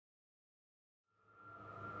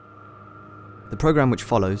The programme which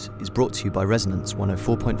follows is brought to you by Resonance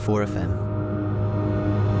 104.4 FM.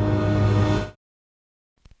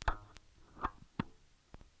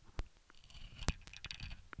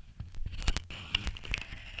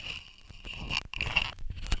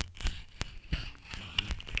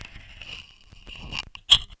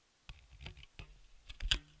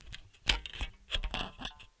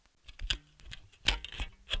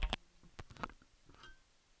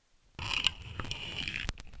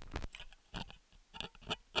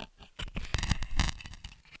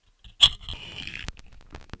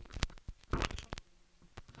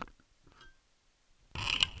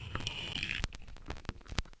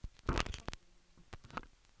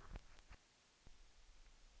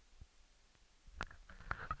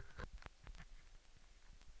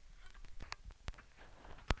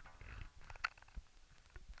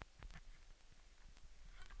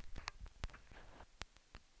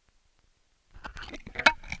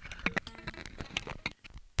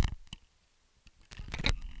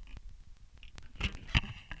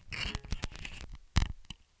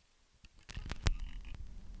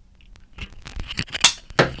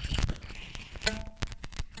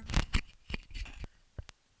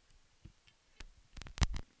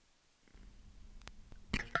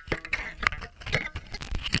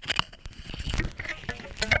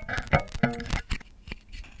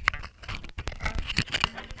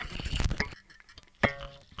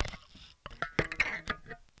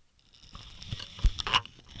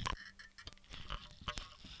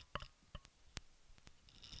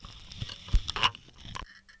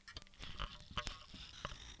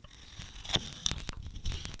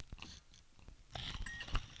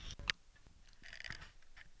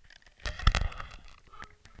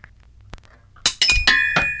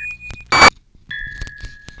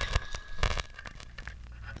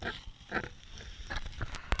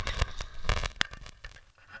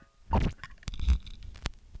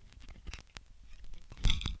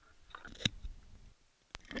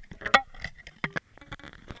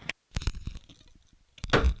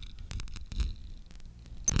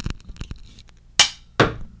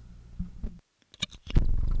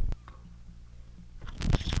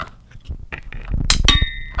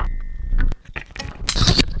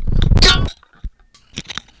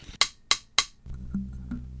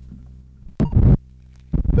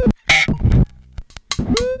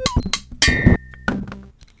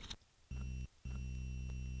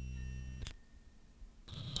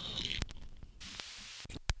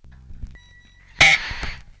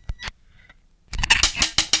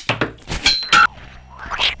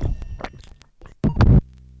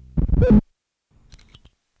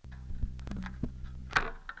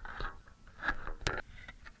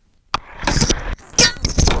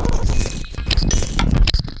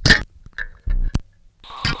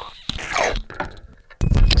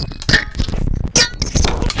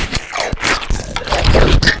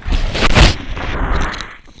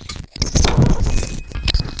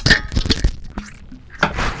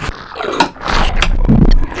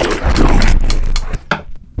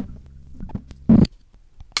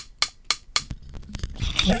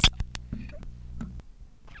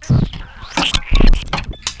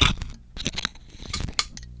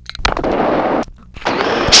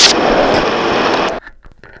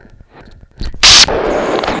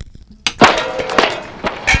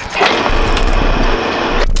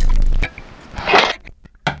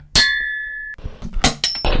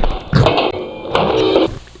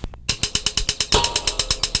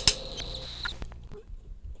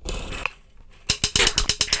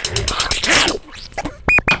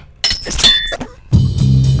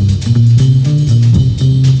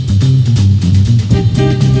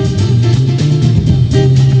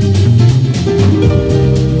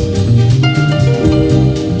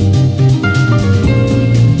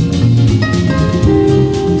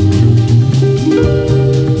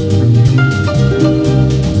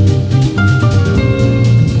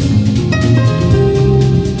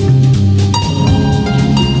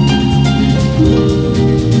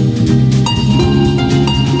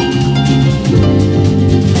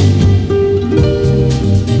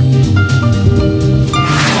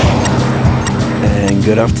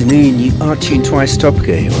 Good afternoon, you are tuned to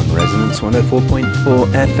Isotopica here on Resonance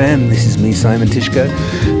 104.4 FM. This is me, Simon Tishko,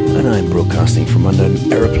 and I'm broadcasting from under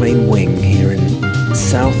an aeroplane wing here in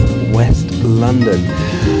southwest London.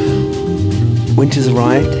 Winter's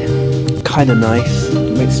arrived, kinda nice,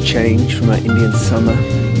 makes a change from our Indian summer.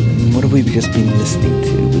 What have we just been listening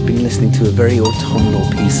to? We've been listening to a very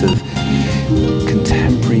autumnal piece of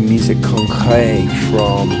contemporary music concret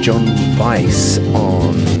from John Weiss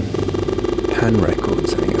on Pan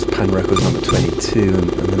Records. I think it's Pan Pan Records number 22,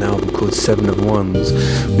 and an album called Seven of Ones.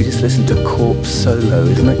 We just listened to Corpse Solo.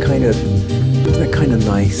 Isn't that kind of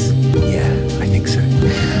nice? Yeah, I think so.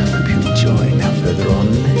 Hope you enjoy. Now further on,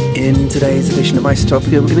 in today's edition of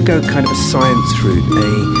Isotopia, we're going to go kind of a science route,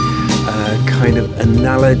 a kind of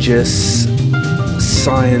analogous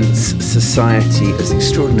science society as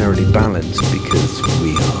extraordinarily balanced, because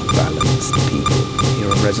we are balanced people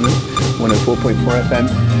here on Resonance 104.4 FM.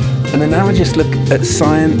 An analogous look at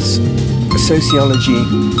science, sociology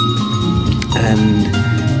and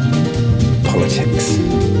politics.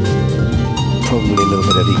 Probably a little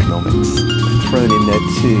bit of economics thrown in there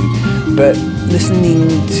too. But listening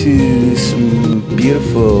to some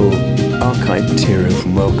beautiful archive material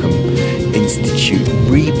from Wellcome Institute,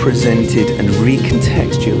 represented and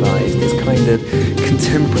recontextualized as kind of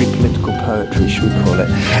contemporary political poetry, should we call it.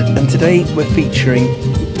 And today we're featuring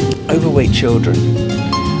overweight children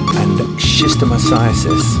and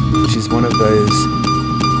schistomastiasis, which is one of those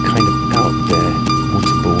kind of out there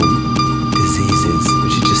waterborne diseases,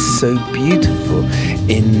 which is just so beautiful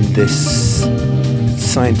in this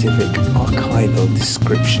scientific archival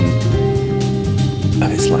description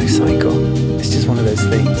of its life cycle. It's just one of those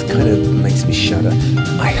things, kind of makes me shudder.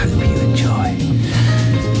 I hope you enjoy.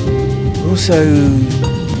 We're also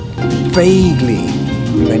vaguely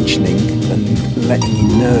mentioning and letting you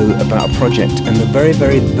know about a project and the very,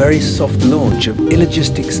 very, very soft launch of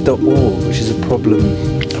illogistics.org, which is a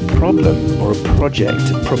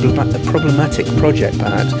problematic project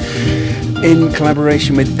perhaps, in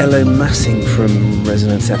collaboration with Elo Massing from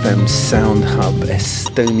Resonance FM Sound Hub,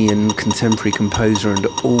 Estonian contemporary composer and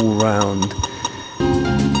all-round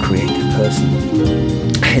creative person.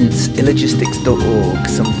 Hence, illogistics.org,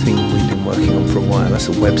 something we've been working on for a while. That's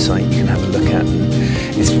a website you can have a look at.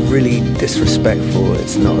 It's really disrespectful,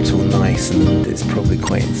 it's not at all nice, and it's probably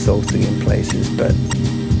quite insulting in places, but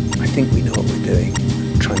I think we know what we're doing.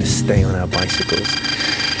 We're trying to stay on our bicycles.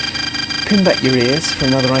 Pin back your ears for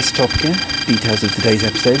another Isotopia. Details of today's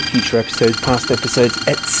episode, future episodes, past episodes,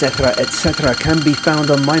 etc., can be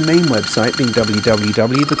found on my main website, being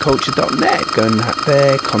www.theculture.net. Go and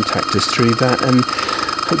there, contact us through that, and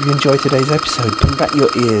hope you enjoy today's episode. Pin back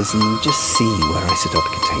your ears and just see where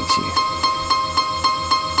Isotopia takes you.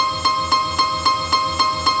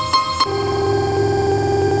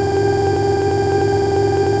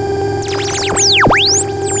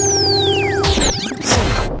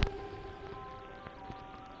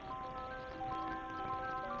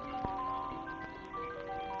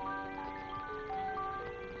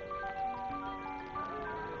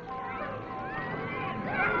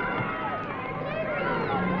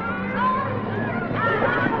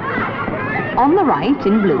 On the right,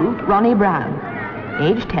 in blue, Ronnie Brown,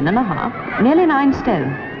 age 10.5, nearly 9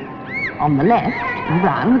 stone. On the left, in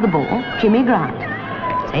brown with the ball, Jimmy Grant,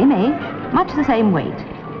 same age, much the same weight.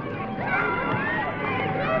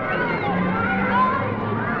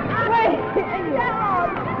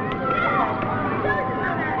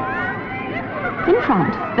 In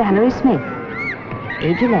front, Valerie Smith,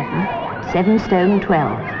 age 11, 7 stone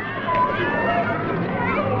 12.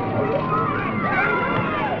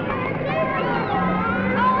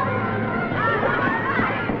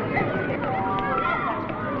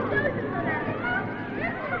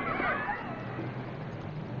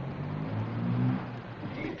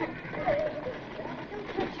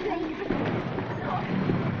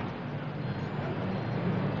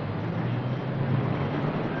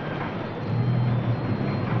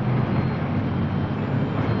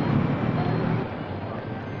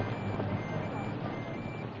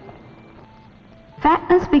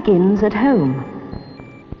 Fatness begins at home.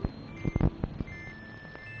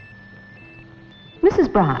 Mrs.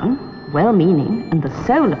 Brown, well-meaning and the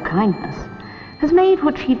soul of kindness, has made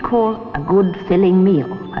what she'd call a good filling meal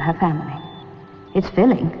for her family. It's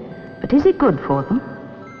filling, but is it good for them?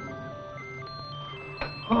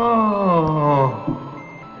 Oh.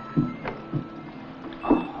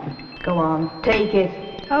 Go on, take it.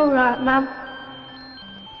 All right, Mum.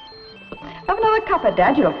 Have another cuppa,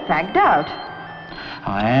 Dad. You look fagged out.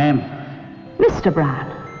 I am. Mr. Brown,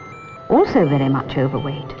 also very much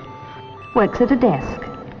overweight, works at a desk,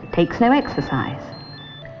 takes no exercise.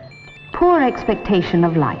 Poor expectation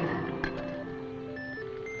of life.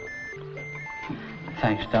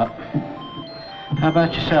 Thanks, Doc. How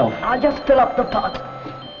about yourself? I'll just fill up the pot.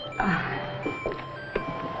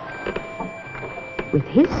 With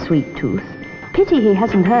his sweet tooth, pity he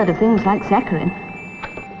hasn't heard of things like saccharin.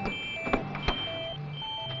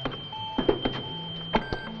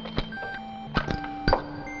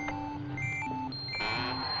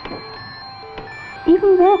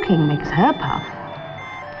 Even walking makes her puff,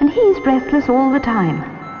 and he's breathless all the time.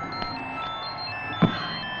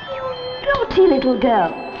 naughty little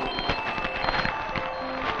girl.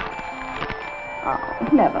 Oh,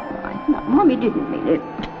 never mind. No, Mummy didn't mean it.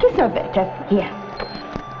 Kiss her better. Here.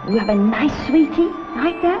 You have a nice sweetie,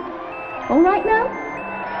 like that. All right now?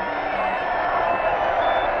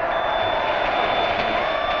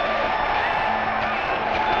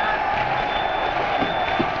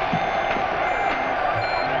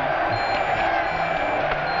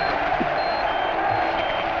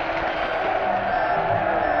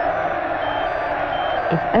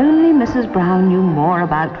 If only Mrs. Brown knew more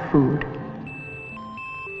about food.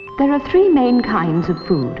 There are 3 main kinds of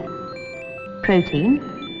food: protein,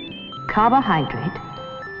 carbohydrate,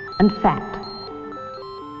 and fat.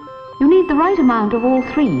 You need the right amount of all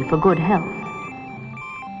 3 for good health.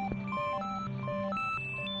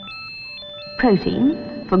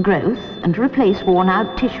 Protein for growth and to replace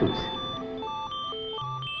worn-out tissues.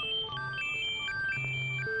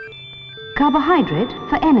 Carbohydrate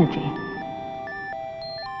for energy.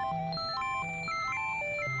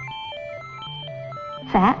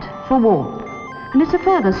 Fat for warmth, and it's a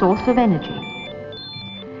further source of energy.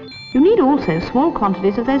 You need also small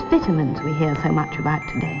quantities of those vitamins we hear so much about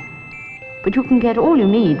today. But you can get all you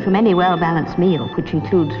need from any well-balanced meal, which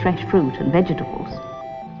includes fresh fruit and vegetables.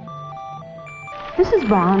 Mrs.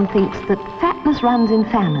 Brown thinks that fatness runs in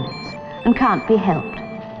families and can't be helped.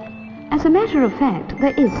 As a matter of fact,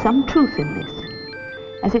 there is some truth in this,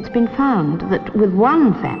 as it's been found that with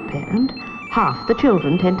one fat parent, half the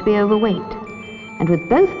children tend to be overweight. And with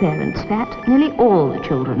both parents fat, nearly all the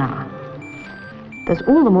children are. There's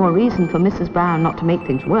all the more reason for Mrs. Brown not to make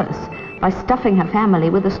things worse by stuffing her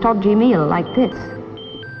family with a stodgy meal like this.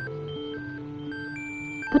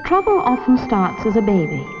 The trouble often starts as a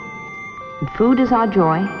baby, and food is our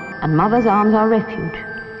joy, and mother's arms our refuge.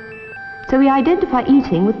 So we identify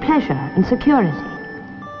eating with pleasure and security,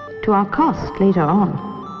 to our cost later on.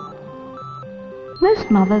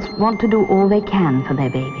 Most mothers want to do all they can for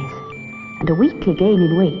their babies, and a weekly gain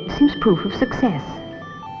in weight seems proof of success,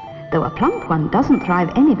 though a plump one doesn't thrive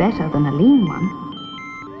any better than a lean one.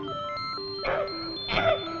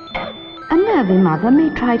 A nervy mother may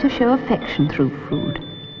try to show affection through food.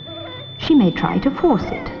 She may try to force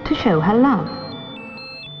it to show her love.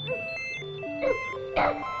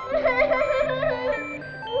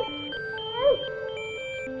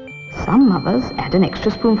 Some mothers add an extra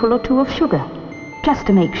spoonful or 2 of sugar, just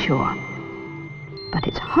to make sure. But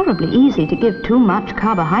it's horribly easy to give too much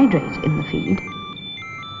carbohydrate in the feed.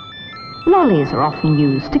 Lollies are often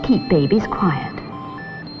used to keep babies quiet.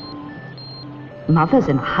 Mothers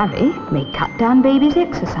in a hurry may cut down babies'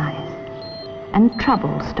 exercise, and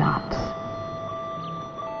trouble starts.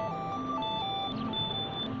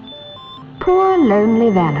 Poor, lonely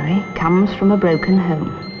Valerie comes from a broken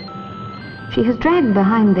home. She has dragged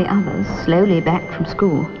behind the others slowly back from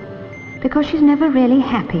school because she's never really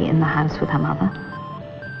happy in the house with her mother.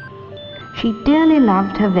 She dearly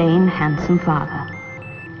loved her vain, handsome father.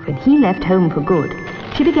 When he left home for good,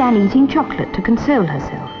 she began eating chocolate to console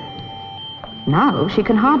herself. Now she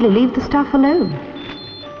can hardly leave the stuff alone.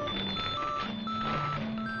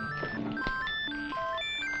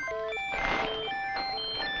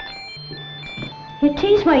 Your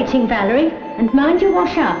tea's waiting, Valerie, and mind you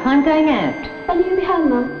wash up. I'm going out. When are you home,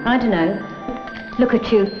 Mum? I don't know. Look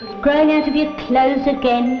at you, growing out of your clothes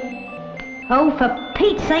again. Oh, for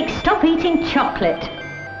Pete's sake, stop eating chocolate.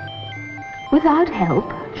 Without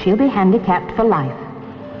help, she'll be handicapped for life.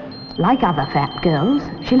 Like other fat girls,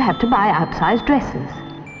 she'll have to buy outsized dresses.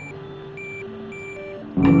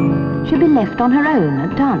 She'll be left on her own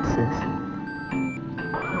at dances.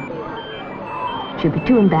 She'll be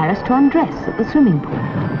too embarrassed to undress at the swimming pool,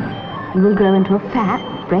 and will grow into a fat,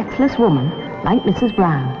 breathless woman like Mrs.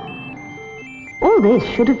 Brown. All this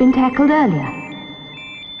should have been tackled earlier.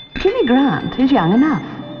 Jimmy Grant is young enough.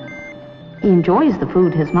 He enjoys the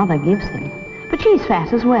food his mother gives him, but she's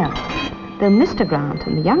fat as well, though Mr. Grant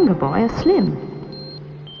and the younger boy are slim.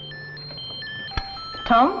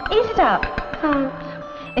 Tom, eat it up. Can't.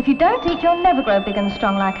 If you don't eat, you'll never grow big and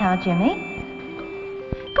strong like our Jimmy.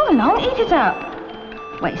 Go along, eat it up.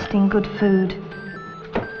 Wasting good food.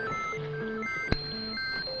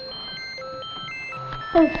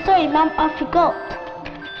 Oh, sorry, Mum, I forgot.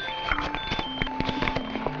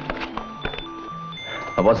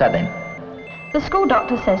 What's that then? The school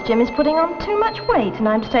doctor says Jim is putting on too much weight and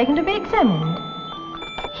I'm to take him to be examined.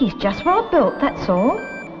 He's just well built, that's all.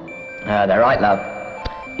 They're right, love.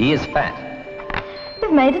 He is fat.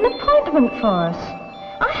 They've made an appointment for us.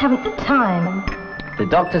 I haven't the time. The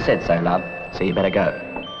doctor said so, love, so you better go.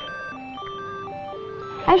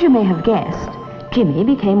 As you may have guessed, Jimmy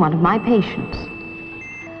became one of my patients.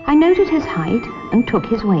 I noted his height and took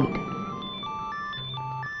his weight.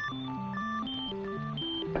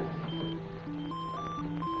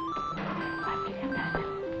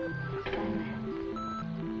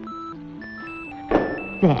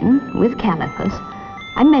 Then, with calipers,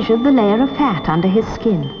 I measured the layer of fat under his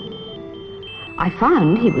skin. I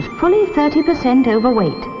found he was fully 30%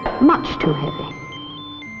 overweight, much too heavy.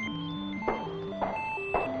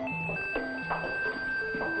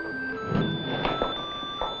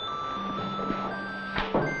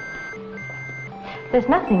 There's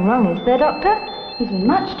nothing wrong, is there, Doctor? He's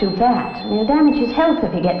much too fat, and he'll damage his health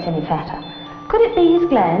if he gets any fatter. Could it be his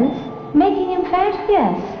glands making him fat?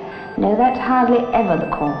 Yes. No, that's hardly ever the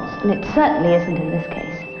cause, and it certainly isn't in this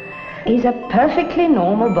case. He's a perfectly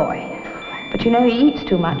normal boy. But you know, he eats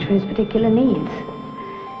too much for his particular needs.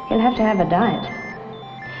 He'll have to have a diet.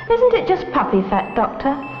 Isn't it just puppy fat,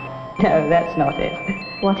 Doctor? No, that's not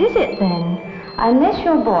it. What is it then? Unless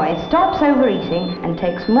your boy stops overeating and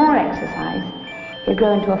takes more exercise, he'll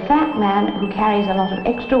grow into a fat man who carries a lot of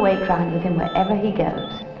extra weight round with him wherever he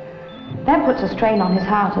goes. That puts a strain on his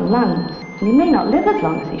heart and lungs, and he may not live as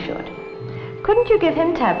long as he should. Couldn't you give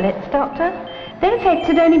him tablets, Doctor? Their effects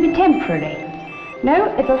would only be temporary.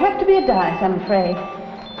 No, it'll have to be a diet, I'm afraid.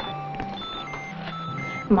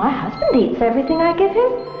 My husband eats everything I give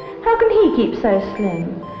him. How can he keep so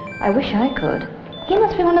slim? I wish I could. He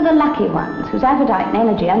must be one of the lucky ones whose appetite and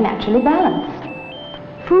energy are naturally balanced.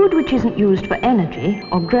 Food which isn't used for energy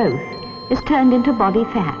or growth is turned into body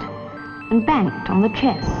fat and banked on the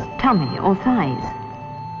chest, tummy or thighs.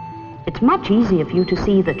 It's much easier for you to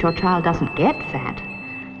see that your child doesn't get fat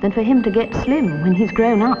than for him to get slim when he's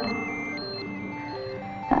grown up.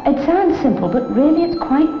 It sounds simple, but really it's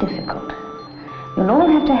quite difficult. You'll all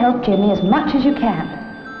have to help Jimmy as much as you can.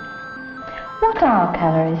 What are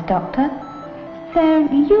calories, Doctor? They're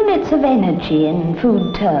units of energy in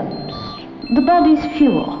food terms. The body's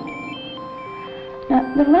fuel.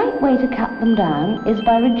 Now, the right way to cut them down is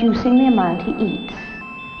by reducing the amount he eats,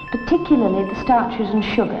 particularly the starches and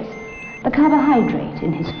sugars, the carbohydrate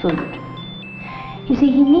in his food. You see,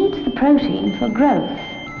 he needs the protein for growth.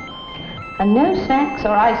 And no snacks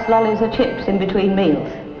or ice lollies or chips in between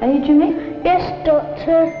meals. Eh, Jimmy? Yes,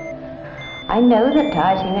 Doctor. I know that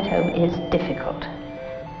dieting at home is difficult.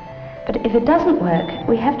 But if it doesn't work,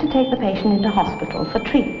 we have to take the patient into hospital for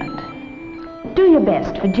treatment. Do your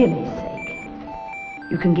best for Jimmy's sake.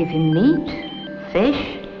 You can give him meat,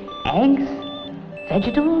 fish, eggs,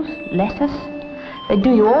 vegetables, lettuce. They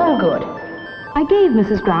do you all good. I gave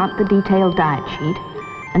Mrs. Grant the detailed diet sheet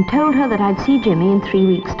and told her that I'd see Jimmy in 3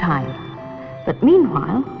 weeks' time. But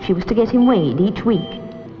meanwhile, she was to get him weighed each week.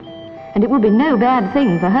 And it would be no bad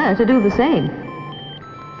thing for her to do the same.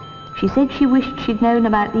 She said she wished she'd known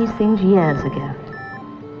about these things years ago.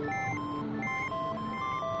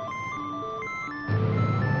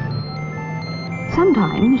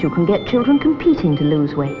 Sometimes you can get children competing to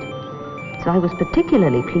lose weight. So I was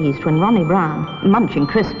particularly pleased when Ronnie Brown, munching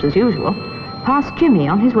crisps as usual, passed Jimmy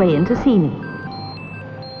on his way in to see me.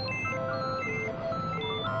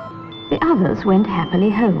 The others went happily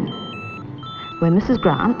home, where Mrs.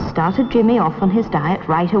 Grant started Jimmy off on his diet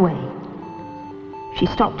right away. She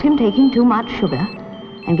stopped him taking too much sugar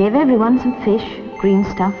and gave everyone some fish, green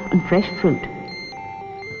stuff and fresh fruit.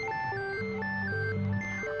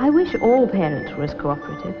 I wish all parents were as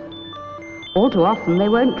cooperative. All too often they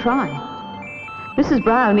won't try. Mrs.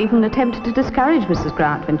 Brown even attempted to discourage Mrs.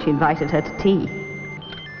 Grant when she invited her to tea.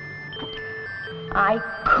 I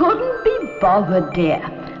couldn't be bothered, dear.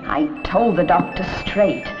 I told the doctor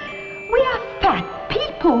straight. We are fat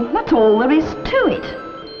people, that's all there is to it.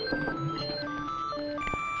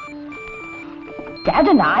 Dad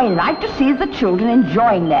and I like to see the children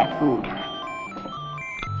enjoying their food.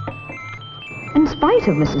 In spite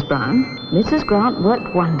of Mrs. Brown, Mrs. Grant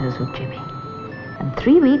worked wonders with Jimmy. And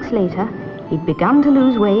 3 weeks later, he'd begun to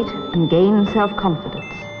lose weight and gain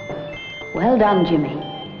self-confidence. Well done, Jimmy.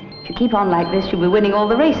 If you keep on like this, you'll be winning all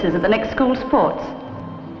the races at the next school sports.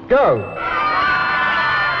 Go!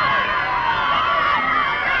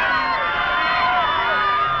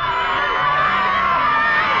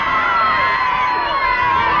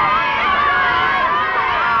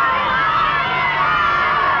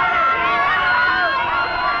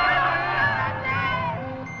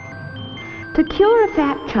 To cure a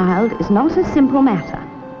fat child is not a simple matter.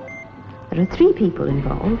 There are 3 people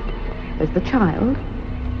involved. There's the child,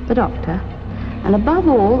 the doctor, and above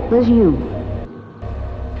all, there's you.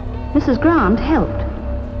 Mrs. Grant helped.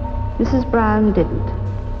 Mrs. Brown didn't.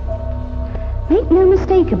 Make no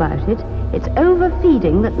mistake about it, it's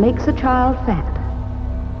overfeeding that makes a child fat.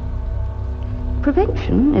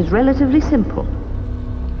 Prevention is relatively simple.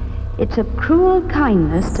 It's a cruel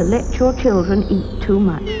kindness to let your children eat too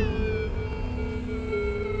much.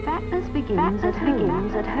 Fatness begins at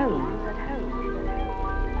home.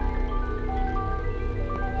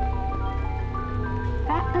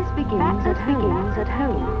 begins at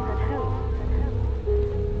home.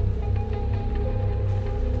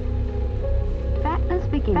 Fatness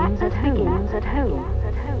begins at home.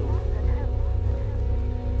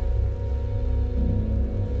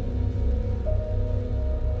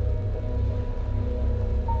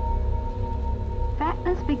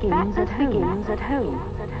 Fatness begins at home.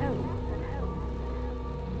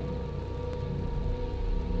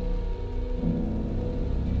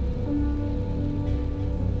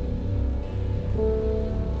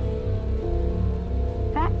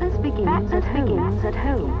 Fatness begins at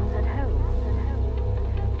home.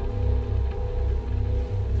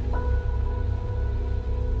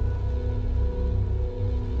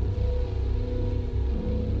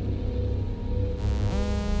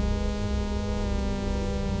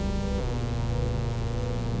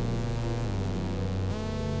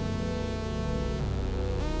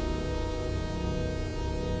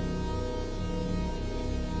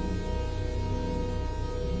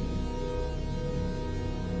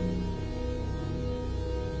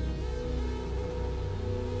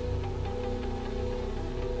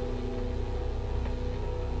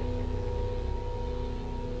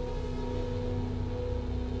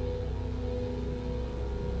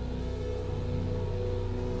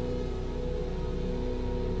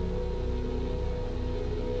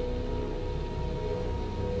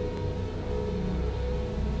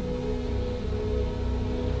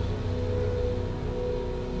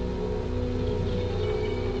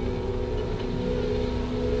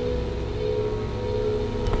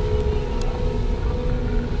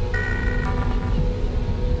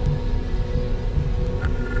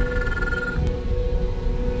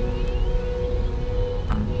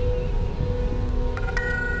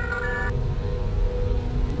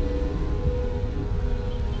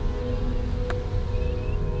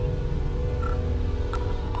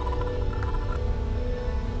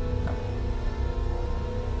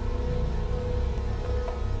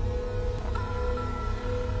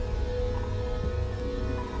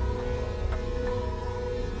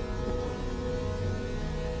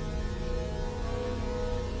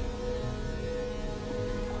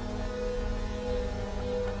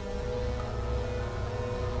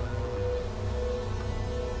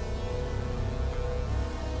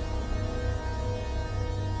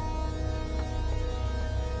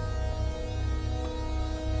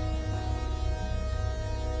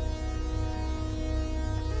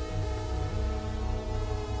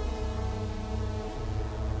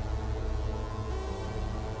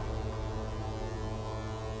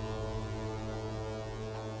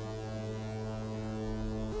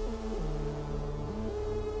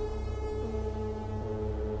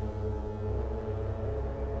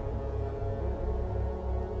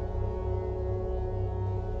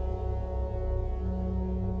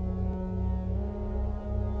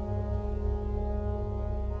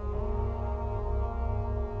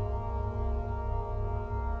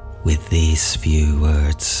 With these few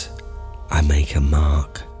words, I make a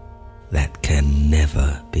mark that can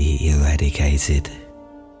never be eradicated.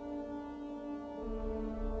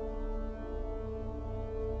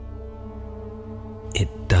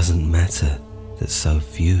 It doesn't matter that so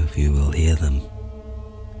few of you will hear them.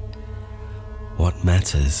 What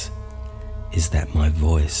matters is that my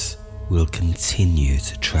voice will continue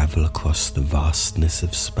to travel across the vastness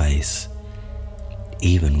of space,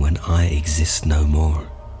 even when I exist no more.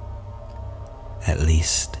 At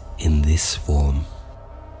least in this form.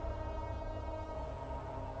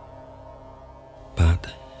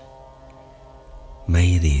 But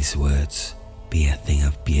may these words be a thing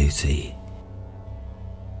of beauty.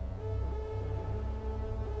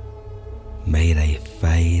 May they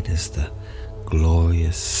fade as the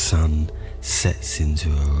glorious sun sets into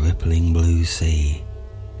a rippling blue sea,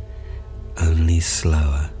 only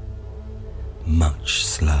slower, much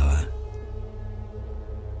slower.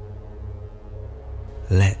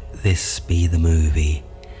 Let this be the movie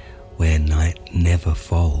where night never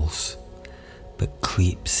falls, but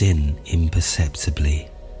creeps in imperceptibly,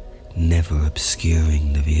 never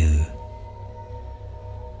obscuring the view.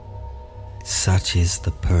 Such is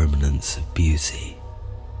the permanence of beauty.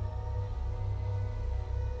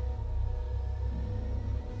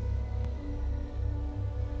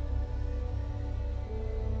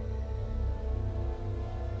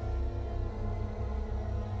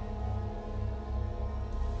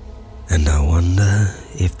 And I wonder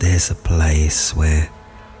if there's a place where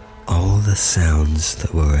all the sounds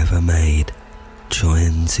that were ever made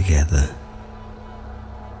join together.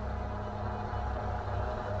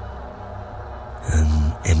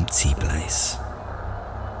 An empty place.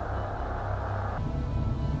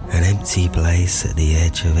 An empty place at the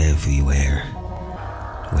edge of everywhere,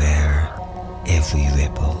 where every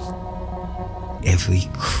ripple, every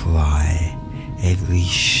cry, every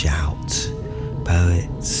shout,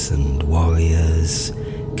 poets and warriors,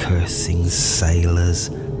 cursing sailors,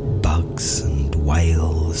 bugs and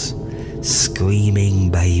whales, screaming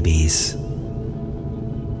babies.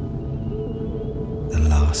 The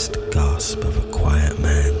last gasp of a quiet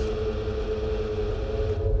man.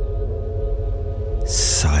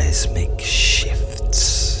 Seismic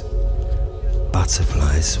shifts,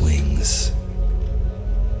 butterflies' wings.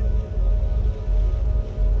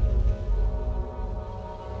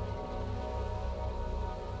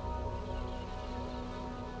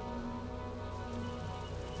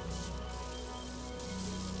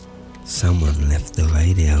 Someone left the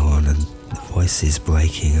radio on and the voice is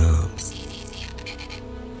breaking up.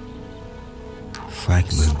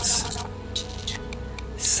 Fragments,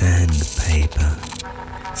 sandpaper,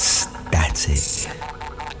 static.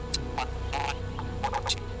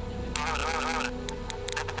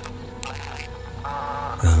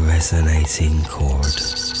 A resonating chord.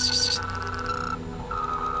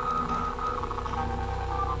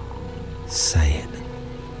 Say it.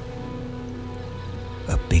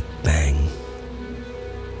 A big bang.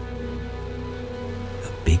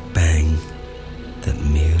 A big bang that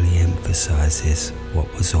merely emphasizes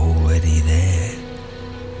what was already there.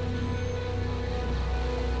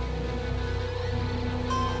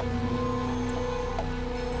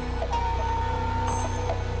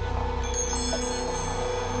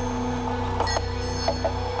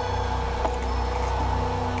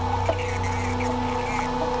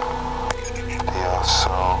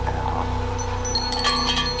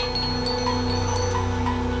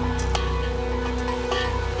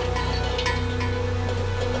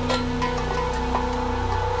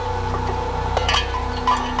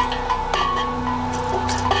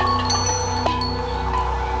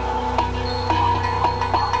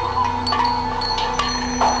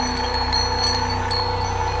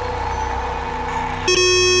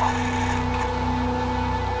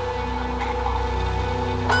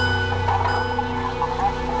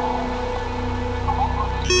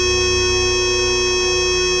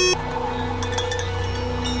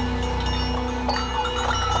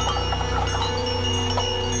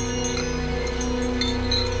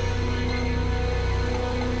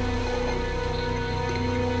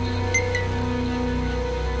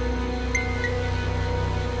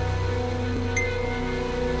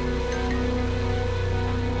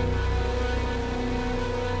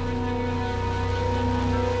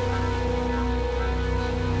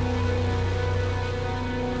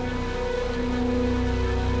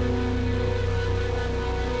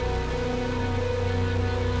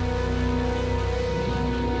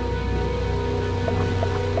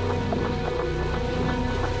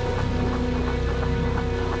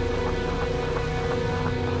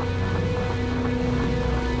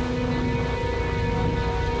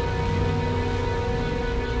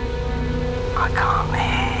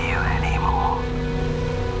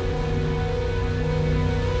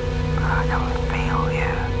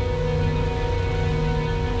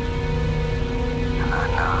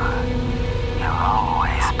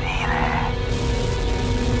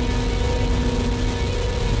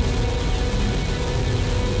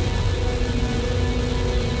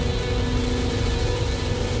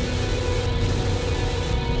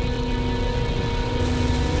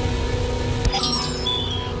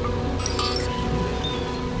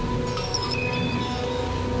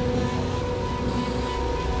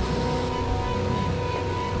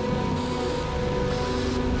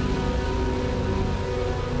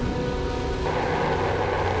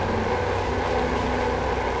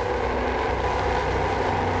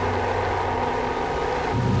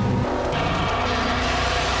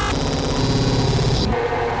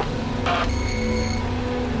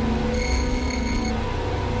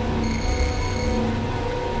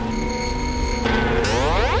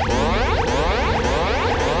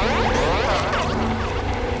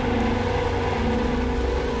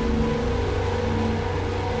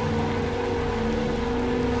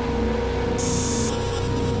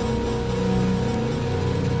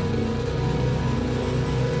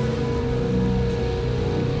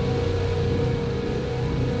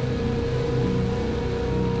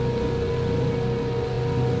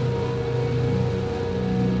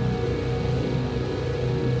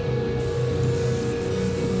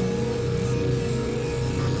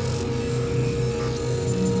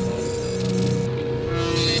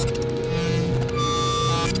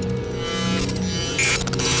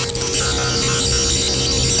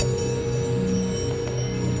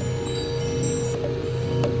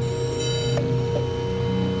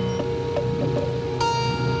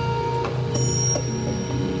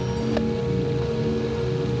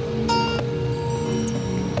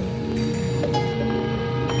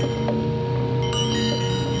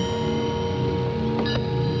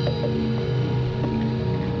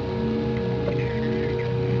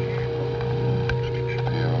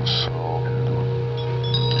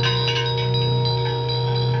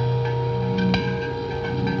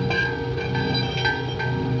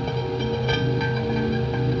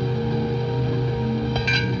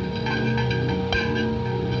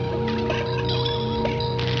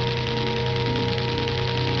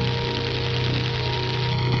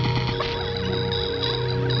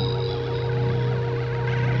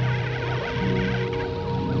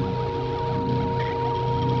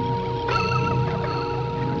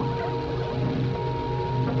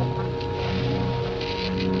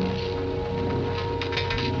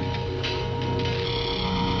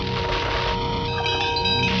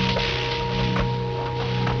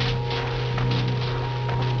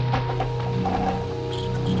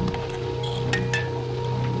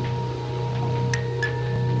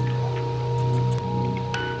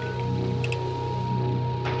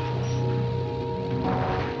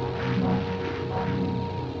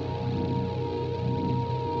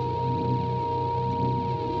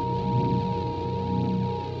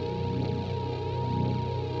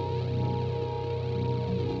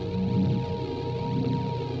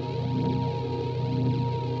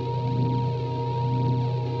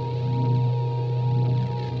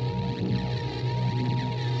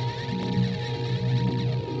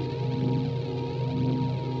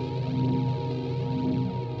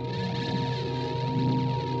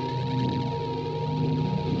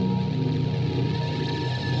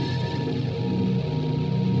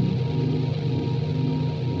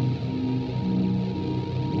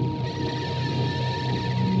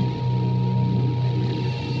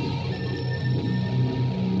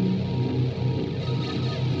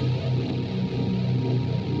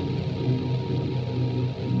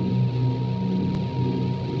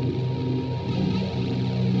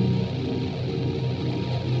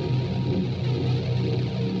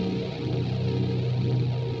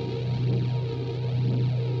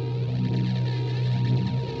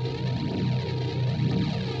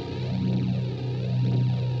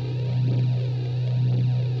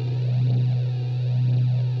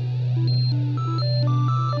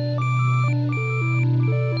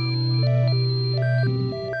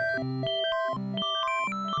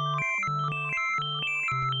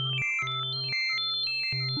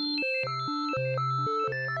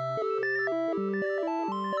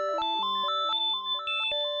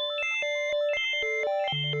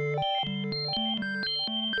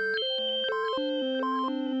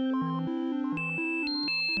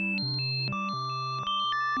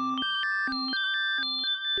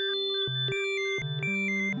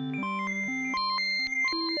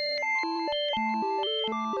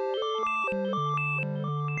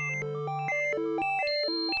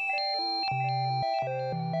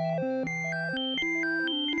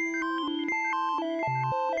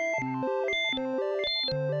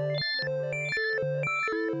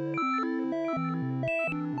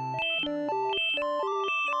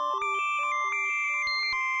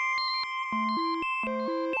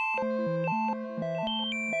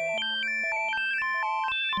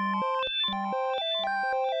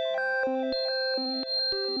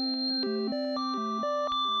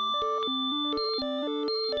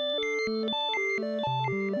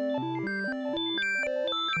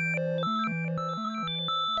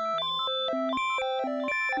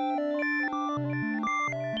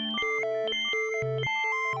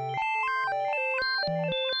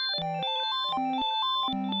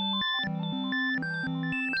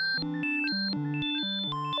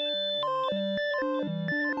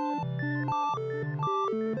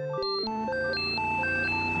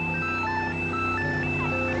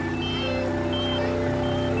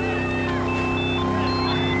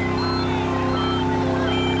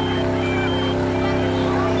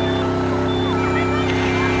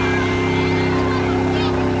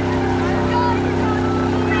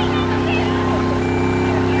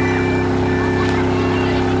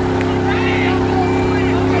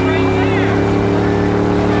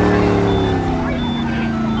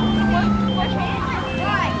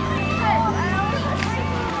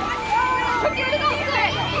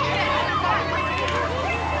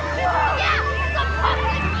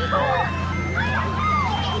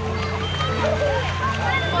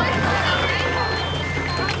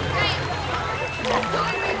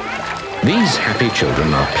 happy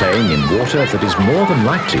children are playing in water that is more than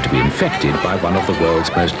likely to be infected by one of the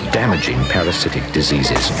world's most damaging parasitic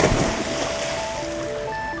diseases.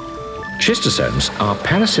 Schistosomes are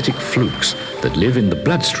parasitic flukes that live in the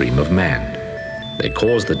bloodstream of man. They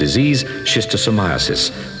cause the disease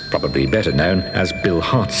schistosomiasis, probably better known as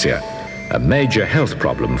bilharzia, a major health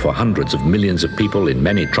problem for hundreds of millions of people in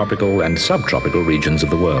many tropical and subtropical regions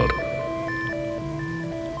of the world.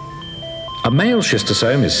 A male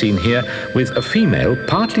schistosome is seen here with a female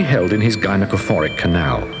partly held in his gynecophoric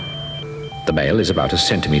canal. The male is about 1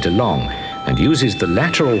 centimetre long and uses the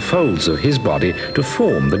lateral folds of his body to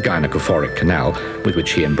form the gynecophoric canal with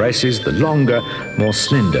which he embraces the longer, more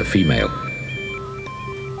slender female.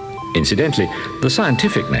 Incidentally, the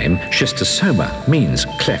scientific name schistosoma means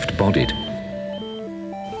cleft-bodied.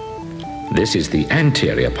 This is the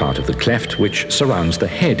anterior part of the cleft which surrounds the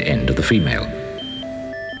head end of the female.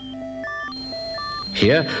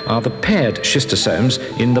 Here are the paired schistosomes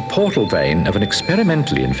in the portal vein of an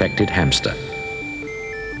experimentally infected hamster.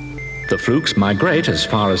 The flukes migrate as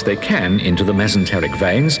far as they can into the mesenteric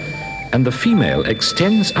veins, and the female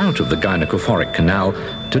extends out of the gynecophoric canal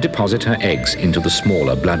to deposit her eggs into the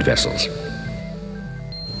smaller blood vessels.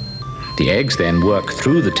 The eggs then work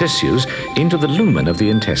through the tissues into the lumen of the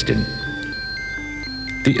intestine.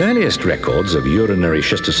 The earliest records of urinary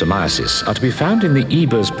schistosomiasis are to be found in the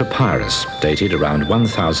Ebers Papyrus, dated around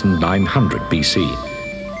 1900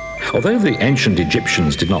 BC. Although the ancient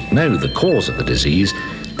Egyptians did not know the cause of the disease,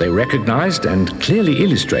 they recognized and clearly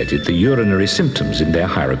illustrated the urinary symptoms in their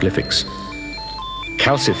hieroglyphics.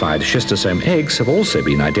 Calcified schistosome eggs have also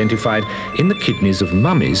been identified in the kidneys of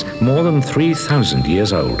mummies more than 3,000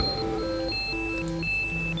 years old.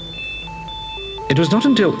 It was not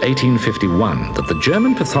until 1851 that the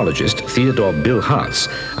German pathologist Theodor Bilharz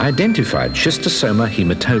identified Schistosoma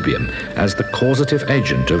hematobium as the causative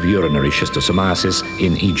agent of urinary schistosomiasis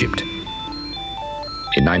in Egypt.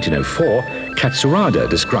 In 1904, Katsurada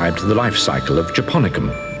described the life cycle of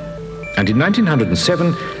Japonicum, and in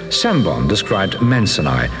 1907, Sambon described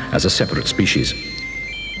Mansoni as a separate species.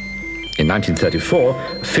 In 1934,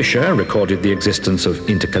 Fischer recorded the existence of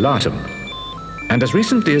Intercalatum, and as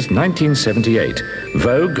recently as 1978,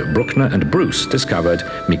 Vogue, Bruckner and Bruce discovered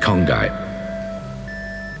Mekongii.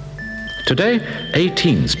 Today,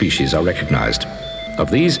 18 species are recognized.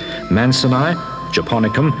 Of these, Mansoni,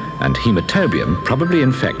 Japonicum and Hematobium probably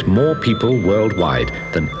infect more people worldwide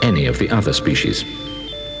than any of the other species.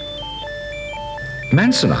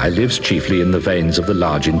 Mansoni lives chiefly in the veins of the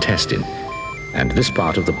large intestine, and this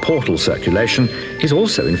part of the portal circulation is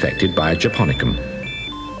also infected by Japonicum.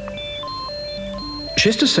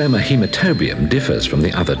 Schistosoma hematobium differs from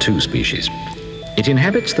the other two species. It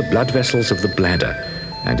inhabits the blood vessels of the bladder,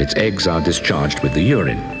 and its eggs are discharged with the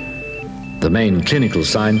urine. The main clinical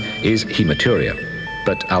sign is hematuria,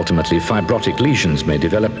 but ultimately fibrotic lesions may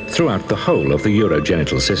develop throughout the whole of the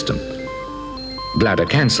urogenital system. Bladder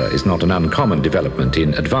cancer is not an uncommon development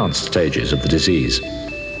in advanced stages of the disease.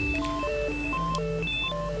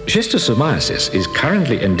 Schistosomiasis is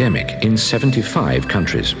currently endemic in 75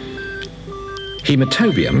 countries.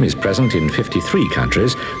 Hematobium is present in 53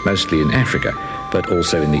 countries, mostly in Africa, but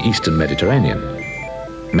also in the Eastern Mediterranean.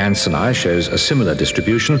 Mansoni shows a similar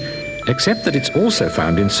distribution, except that it's also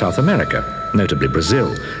found in South America, notably Brazil,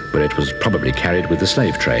 where it was probably carried with the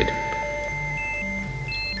slave trade.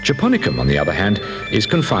 Japonicum, on the other hand, is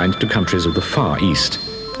confined to countries of the Far East,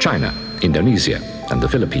 China, Indonesia, and the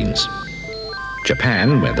Philippines.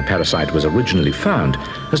 Japan, where the parasite was originally found,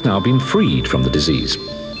 has now been freed from the disease.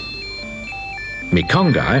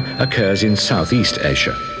 Mekongii occurs in Southeast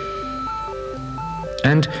Asia.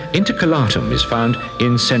 And Intercalatum is found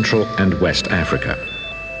in Central and West Africa.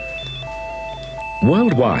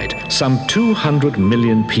 Worldwide, some 200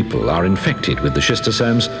 million people are infected with the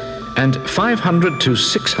schistosomes, and 500 to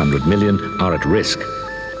 600 million are at risk.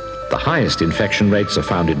 The highest infection rates are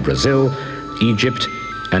found in Brazil, Egypt,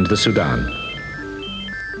 and the Sudan.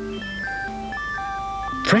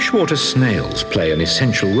 Freshwater snails play an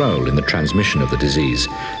essential role in the transmission of the disease,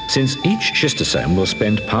 since each schistosome will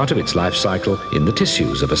spend part of its life cycle in the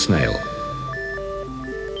tissues of a snail.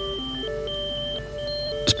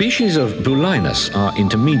 Species of Bulinus are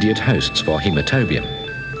intermediate hosts for Hematobium.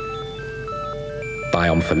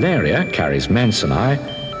 Biomphilaria carries Mansoni,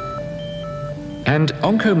 and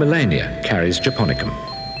Onchomelania carries Japonicum.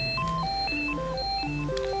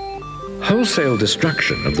 Wholesale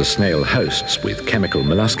destruction of the snail hosts with chemical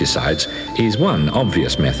molluscicides is one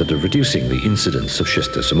obvious method of reducing the incidence of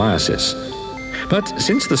schistosomiasis. But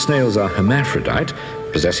since the snails are hermaphrodite,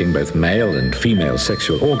 possessing both male and female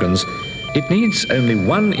sexual organs, It needs only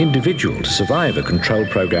one individual to survive a control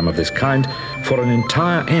program of this kind for an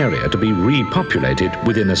entire area to be repopulated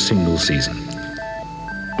within a single season.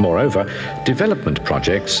 Moreover, development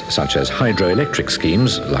projects such as hydroelectric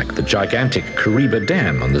schemes like the gigantic Kariba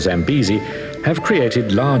Dam on the Zambezi have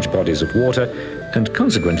created large bodies of water and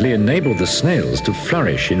consequently enabled the snails to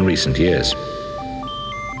flourish in recent years.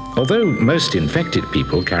 Although most infected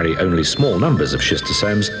people carry only small numbers of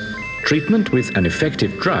schistosomes, treatment with an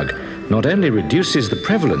effective drug not only reduces the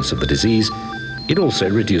prevalence of the disease, it also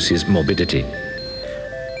reduces morbidity.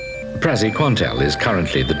 Praziquantel is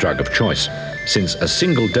currently the drug of choice, since a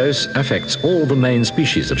single dose affects all the main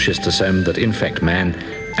species of schistosome that infect man,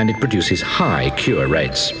 and it produces high cure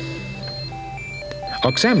rates.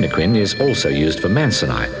 Oxamniquin is also used for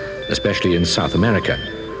Mansonae, especially in South America,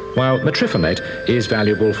 while metriphenate is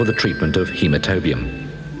valuable for the treatment of hematobium.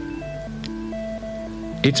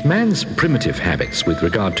 It's man's primitive habits with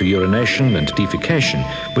regard to urination and defecation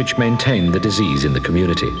which maintain the disease in the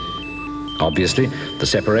community. Obviously, the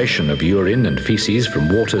separation of urine and feces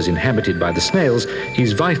from waters inhabited by the snails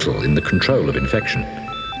is vital in the control of infection.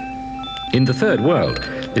 In the Third World,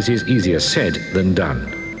 this is easier said than done.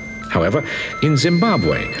 However, in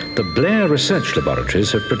Zimbabwe, the Blair Research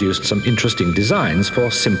Laboratories have produced some interesting designs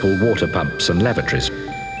for simple water pumps and lavatories.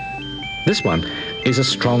 This one is a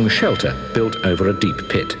strong shelter built over a deep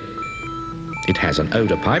pit. It has an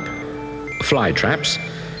odor pipe, fly traps,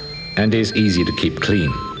 and is easy to keep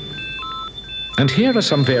clean. And here are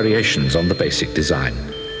some variations on the basic design.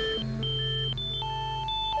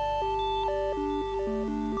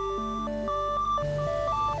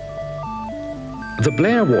 The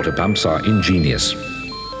Blair water pumps are ingenious.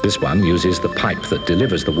 This one uses the pipe that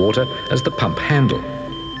delivers the water as the pump handle.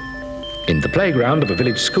 In the playground of a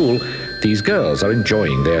village school, these girls are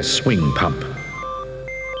enjoying their swing pump.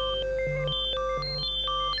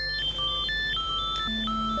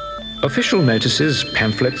 Official notices,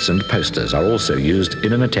 pamphlets and posters are also used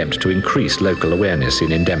in an attempt to increase local awareness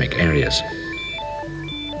in endemic areas.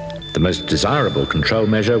 The most desirable control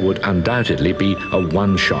measure would undoubtedly be a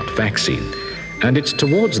one-shot vaccine, and it's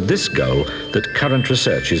towards this goal that current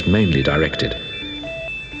research is mainly directed.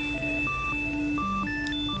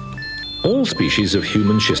 All species of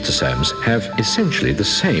human schistosomes have essentially the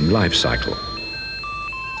same life cycle.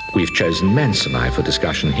 We've chosen Mansonae for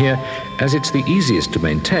discussion here, as it's the easiest to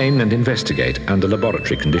maintain and investigate under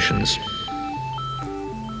laboratory conditions.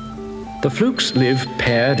 The flukes live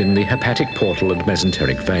paired in the hepatic portal and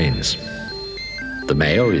mesenteric veins. The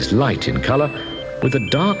male is light in color, with a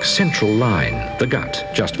dark central line, the gut,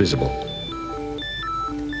 just visible.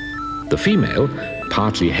 The female,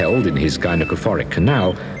 partly held in his gynecophoric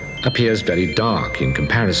canal, appears very dark in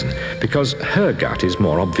comparison because her gut is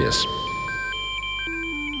more obvious.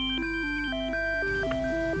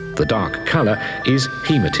 The dark color is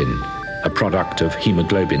hematin, a product of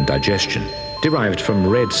hemoglobin digestion, derived from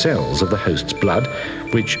red cells of the host's blood,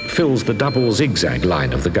 which fills the double zigzag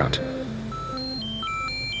line of the gut.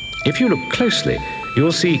 If you look closely,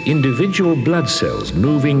 you'll see individual blood cells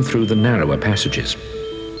moving through the narrower passages.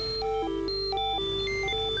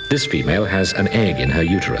 This female has an egg in her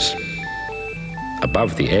uterus.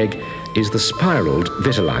 Above the egg is the spiraled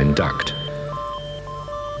vitelline duct.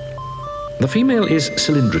 The female is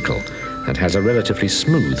cylindrical and has a relatively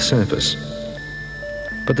smooth surface.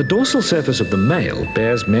 But the dorsal surface of the male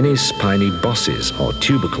bears many spiny bosses or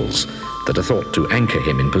tubercles that are thought to anchor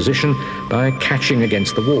him in position by catching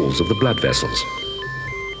against the walls of the blood vessels.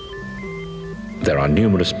 There are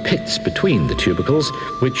numerous pits between the tubercles,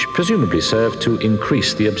 which presumably serve to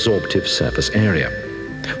increase the absorptive surface area,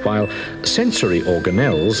 while sensory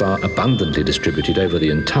organelles are abundantly distributed over the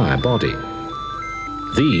entire body.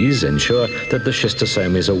 These ensure that the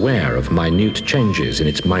schistosome is aware of minute changes in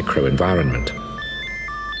its microenvironment.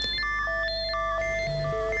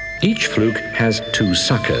 Each fluke has two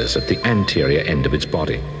suckers at the anterior end of its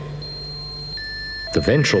body. The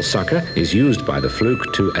ventral sucker is used by the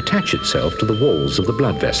fluke to attach itself to the walls of the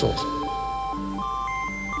blood vessels.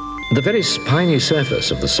 The very spiny surface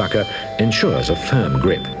of the sucker ensures a firm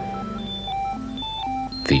grip.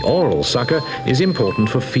 The oral sucker is important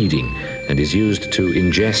for feeding and is used to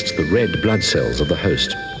ingest the red blood cells of the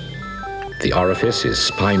host. The orifice is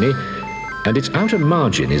spiny, and its outer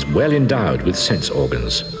margin is well endowed with sense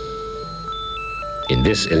organs. In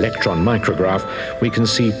this electron micrograph, we can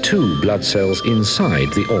see two blood cells inside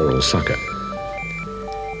the oral sucker.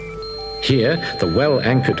 Here, the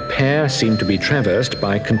well-anchored pair seem to be traversed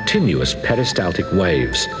by continuous peristaltic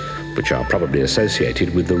waves, which are probably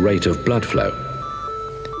associated with the rate of blood flow.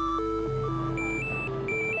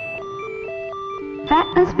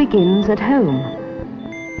 Fatness begins at home.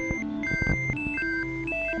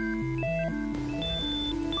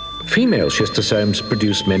 Female schistosomes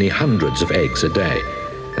produce many hundreds of eggs a day,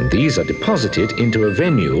 and these are deposited into a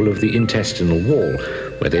venule of the intestinal wall,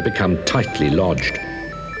 where they become tightly lodged.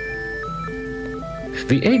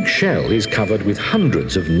 The egg shell is covered with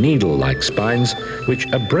hundreds of needle-like spines which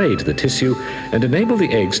abrade the tissue and enable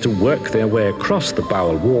the eggs to work their way across the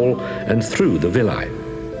bowel wall and through the villi.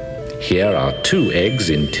 Here are 2 eggs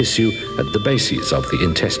in tissue at the bases of the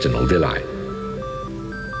intestinal villi.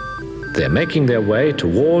 They're making their way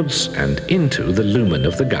towards and into the lumen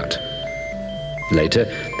of the gut. Later,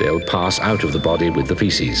 they'll pass out of the body with the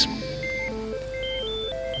feces.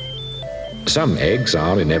 Some eggs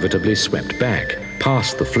are inevitably swept back,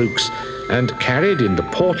 past the flukes, and carried in the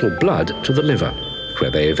portal blood to the liver,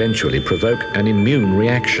 where they eventually provoke an immune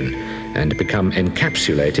reaction and become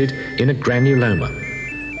encapsulated in a granuloma.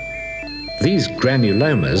 These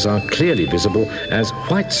granulomas are clearly visible as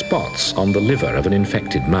white spots on the liver of an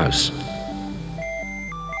infected mouse.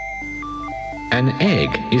 An egg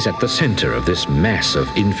is at the center of this mass of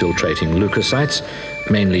infiltrating leukocytes,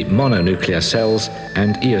 mainly mononuclear cells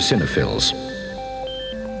and eosinophils.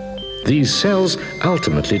 These cells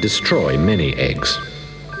ultimately destroy many eggs.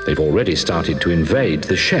 They've already started to invade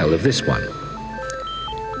the shell of this one.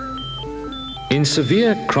 In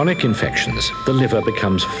severe chronic infections, the liver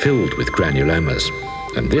becomes filled with granulomas,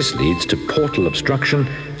 and this leads to portal obstruction,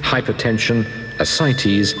 hypertension,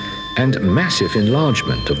 ascites, and massive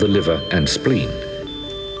enlargement of the liver and spleen.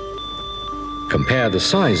 Compare the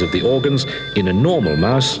size of the organs in a normal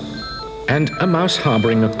mouse and a mouse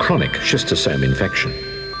harboring a chronic schistosome infection.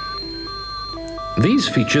 These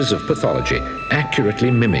features of pathology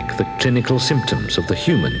accurately mimic the clinical symptoms of the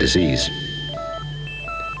human disease.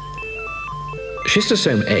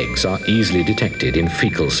 Schistosome eggs are easily detected in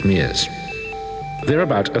fecal smears. They're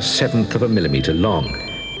about 1/7 of a millimeter long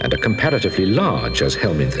and are comparatively large as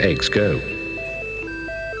helminth eggs go.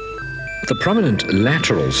 The prominent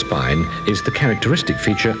lateral spine is the characteristic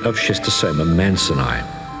feature of Schistosoma mannsoni.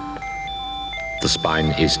 The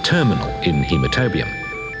spine is terminal in Hematobium.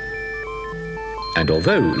 And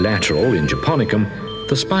although lateral in Japonicum,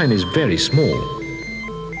 the spine is very small.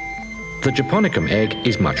 The Japonicum egg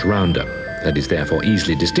is much rounder and is therefore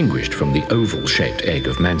easily distinguished from the oval-shaped egg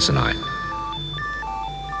of mannsoni.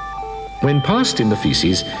 When passed in the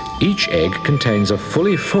feces, each egg contains a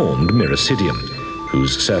fully formed miracidium,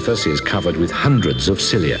 whose surface is covered with hundreds of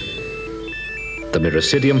cilia. The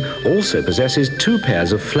miracidium also possesses 2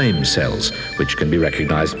 pairs of flame cells, which can be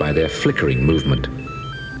recognized by their flickering movement.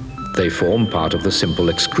 They form part of the simple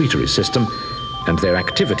excretory system, and their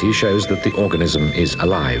activity shows that the organism is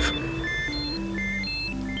alive.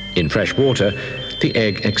 In fresh water, the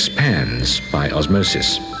egg expands by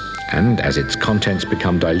osmosis, and as its contents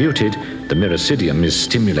become diluted, the miracidium is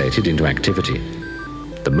stimulated into activity.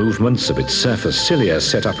 The movements of its surface cilia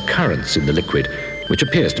set up currents in the liquid, which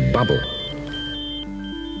appears to bubble.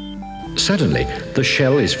 Suddenly, the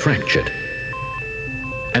shell is fractured,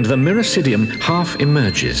 and the miracidium half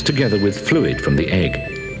emerges together with fluid from the egg.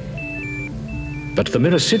 But the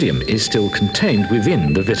miracidium is still contained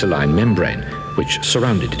within the vitelline membrane, which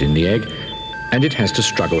surrounded it in the egg, and it has to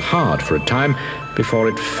struggle hard for a time before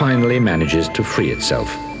it finally manages to free itself.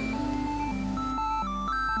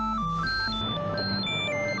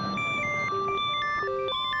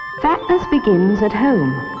 Fatness begins at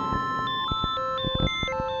home.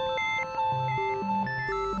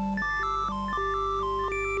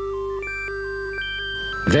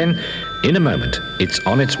 Then, in a moment, it's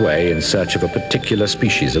on its way in search of a particular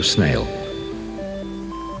species of snail.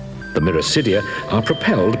 The miracidia are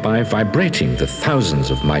propelled by vibrating the thousands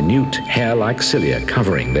of minute hair-like cilia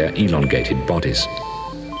covering their elongated bodies.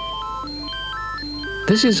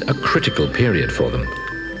 This is a critical period for them.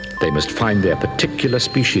 They must find their particular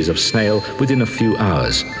species of snail within a few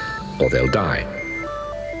hours, or they'll die.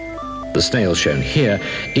 The snail shown here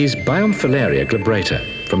is Biomphalaria glabrata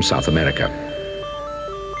from South America.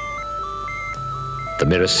 The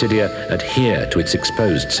miracidia adhere to its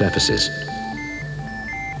exposed surfaces.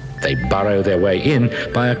 They burrow their way in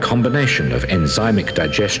by a combination of enzymic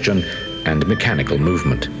digestion and mechanical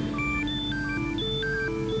movement.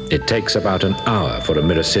 It takes about an hour for a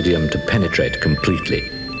miracidium to penetrate completely.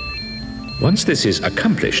 Once this is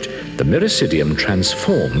accomplished, the miracidium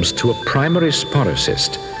transforms to a primary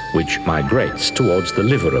sporocyst, which migrates towards the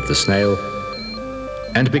liver of the snail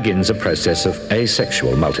and begins a process of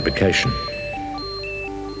asexual multiplication.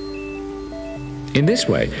 In this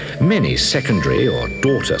way, many secondary or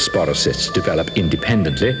daughter sporocysts develop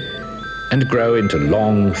independently and grow into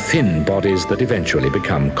long, thin bodies that eventually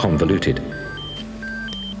become convoluted.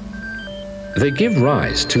 They give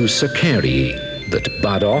rise to cercarii that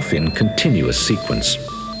bud off in continuous sequence.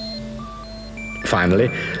 Finally,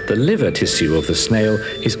 the liver tissue of the snail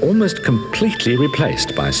is almost completely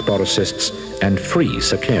replaced by sporocysts and free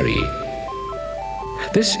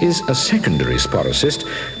Cercariae. This is a secondary sporocyst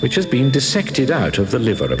which has been dissected out of the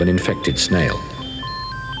liver of an infected snail.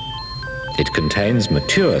 It contains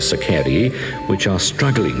mature Cercariae which are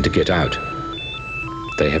struggling to get out.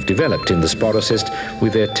 They have developed in the sporocyst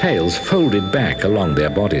with their tails folded back along their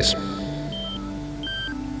bodies.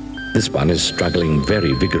 This one is struggling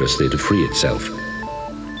very vigorously to free itself.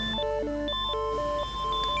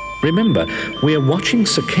 Remember, we are watching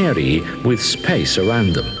Cercariae with space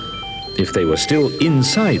around them. If they were still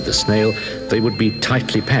inside the snail, they would be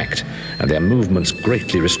tightly packed and their movements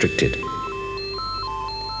greatly restricted.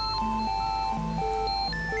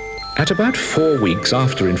 At about 4 weeks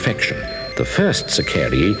after infection, the first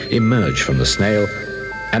Cercariae emerge from the snail,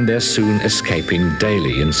 and they're soon escaping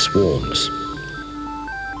daily in swarms.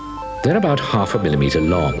 They're about 0.5 millimeter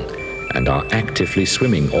long and are actively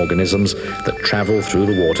swimming organisms that travel through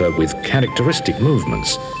the water with characteristic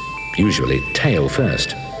movements, usually tail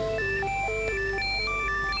first.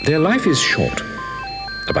 Their life is short,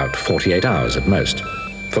 about 48 hours at most,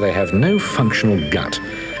 for they have no functional gut,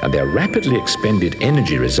 and their rapidly expended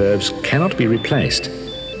energy reserves cannot be replaced.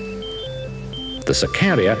 The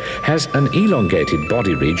Cercaria has an elongated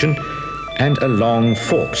body region and a long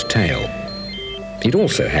forked tail. It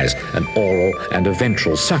also has an oral and a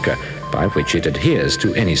ventral sucker by which it adheres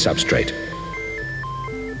to any substrate.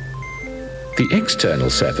 The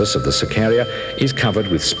external surface of the Cercaria is covered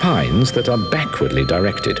with spines that are backwardly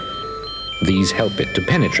directed. These help it to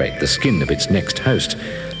penetrate the skin of its next host,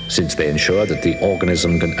 since they ensure that the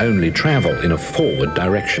organism can only travel in a forward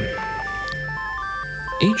direction.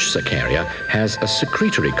 Each Cercaria has a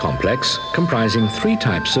secretory complex comprising 3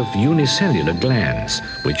 types of unicellular glands,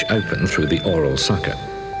 which open through the oral sucker.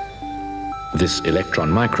 This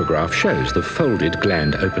electron micrograph shows the folded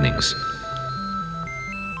gland openings.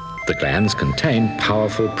 The glands contain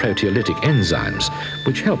powerful proteolytic enzymes,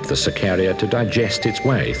 which help the Cercaria to digest its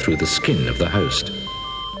way through the skin of the host.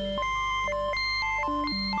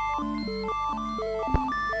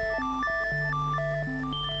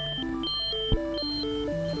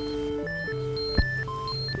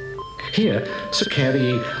 Here,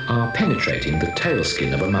 Cercariae are penetrating the tail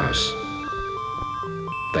skin of a mouse.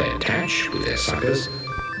 They attach with their suckers,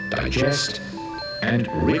 digest, and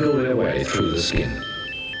wriggle their way through the skin.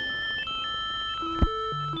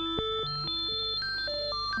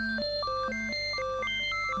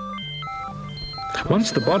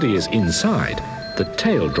 Once the body is inside, the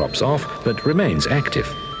tail drops off but remains active.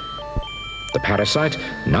 The parasite,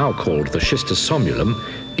 now called the schistosomulum,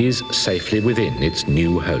 is safely within its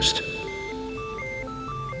new host.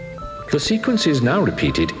 The sequence is now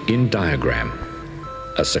repeated in diagram.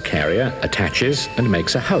 A Cercaria attaches and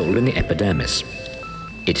makes a hole in the epidermis.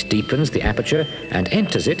 It deepens the aperture and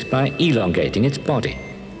enters it by elongating its body.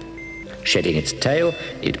 Shedding its tail,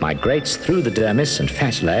 it migrates through the dermis and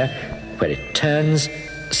fat layer, where it turns,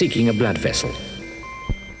 seeking a blood vessel.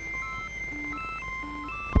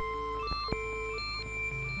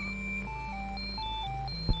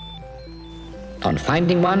 On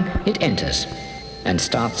finding one, it enters and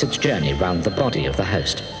starts its journey round the body of the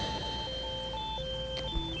host.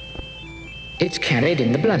 It's carried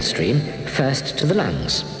in the bloodstream, first to the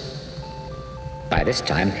lungs. By this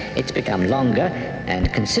time, it's become longer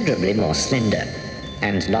and considerably more slender,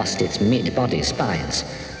 and lost its mid-body spines,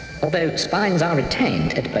 although spines are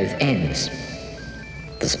retained at both ends.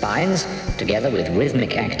 The spines, together with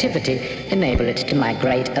rhythmic activity, enable it to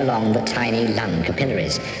migrate along the tiny lung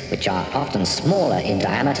capillaries, which are often smaller in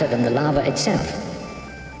diameter than the larva itself.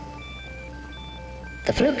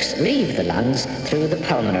 The flukes leave the lungs through the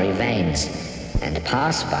pulmonary veins and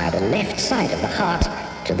pass via the left side of the heart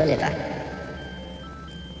to the liver.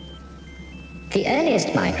 The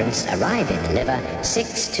earliest migrants arrive in the liver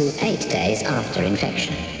 6 to 8 days after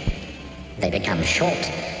infection. They become short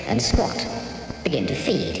and squat, begin to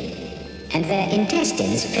feed, and their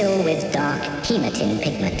intestines fill with dark hematin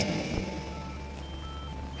pigment.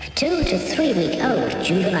 2 to 3 week old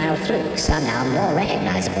juvenile flukes are now more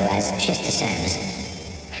recognizable as schistosomes,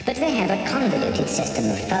 but they have a convoluted system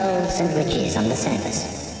of folds and ridges on the surface.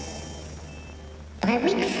 By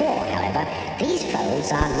week 4, however, these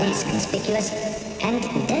folds are less conspicuous, and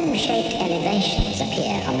dome-shaped elevations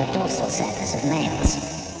appear on the dorsal surface of males.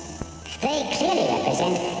 They clearly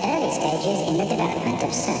represent early stages in the development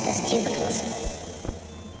of surface tubercles.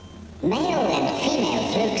 Male and female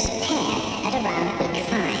flukes pair at around week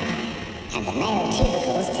 5, and the male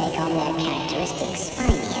tubercles take on their characteristic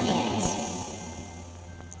spiny appearance.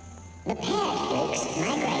 The paired flukes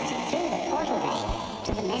migrate through the portal vein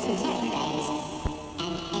to the mesenteric veins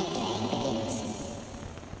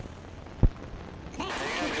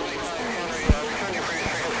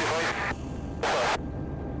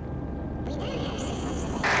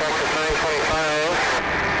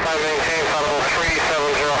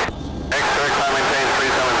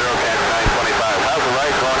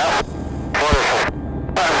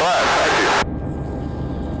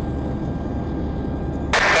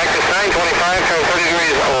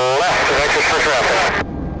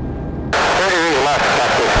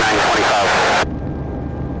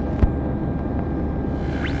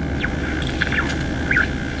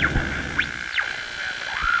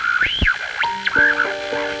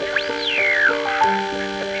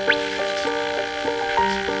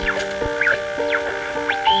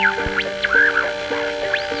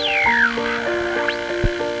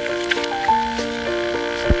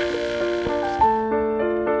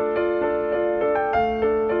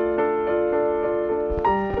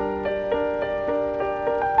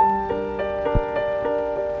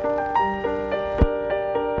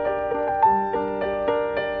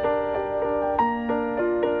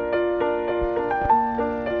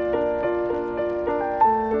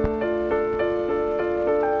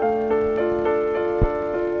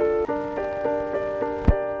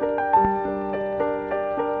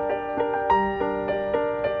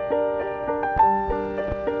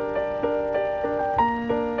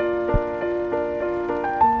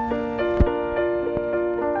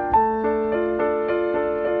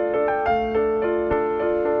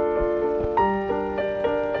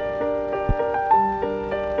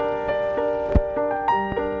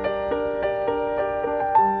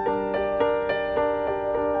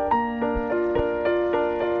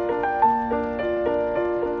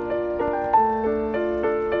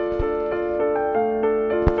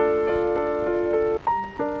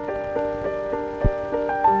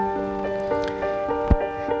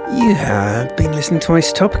have been listening to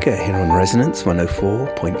Isotopica here on Resonance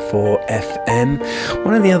 104.4 FM.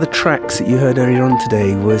 One of the other tracks that you heard earlier on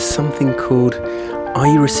today was something called Are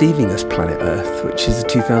You Receiving Us, Planet Earth, which is a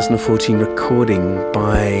 2014 recording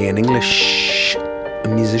by an English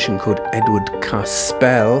musician called Edward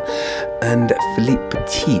Caspel and Philippe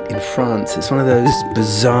Petit in France. It's one of those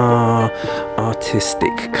bizarre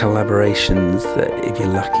artistic collaborations that if you're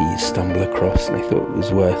lucky you stumble across, and I thought it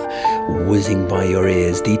was worth whizzing by your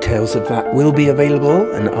ears. Details of that will be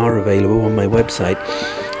available and are available on my website.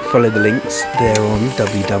 Follow the links there on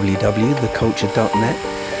www.theculture.net.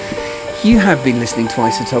 You have been listening to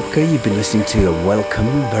Isotopica. You've been listening to a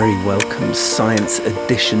very welcome science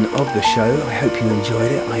edition of the show. I hope you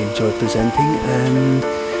enjoyed it. I enjoyed presenting, and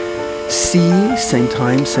see you same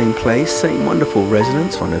time, same place, same wonderful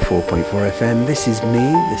Resonance 104.4 FM. This is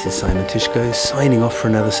me, this is Simon Tyszko, signing off for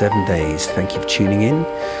another 7 days. Thank you for tuning in.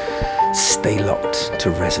 Stay locked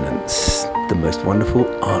to Resonance, the most wonderful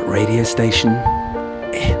art radio station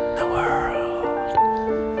in the world.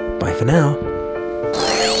 Bye for now.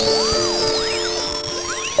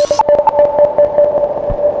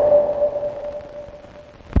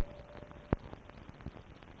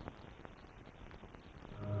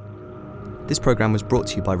 This programme was brought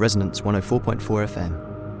to you by Resonance 104.4 FM.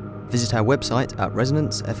 Visit our website at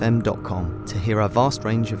resonancefm.com to hear our vast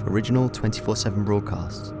range of original 24/7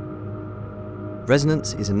 broadcasts.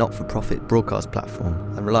 Resonance is a not-for-profit broadcast platform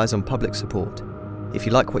and relies on public support. If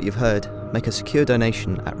you like what you've heard, make a secure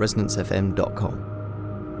donation at resonancefm.com.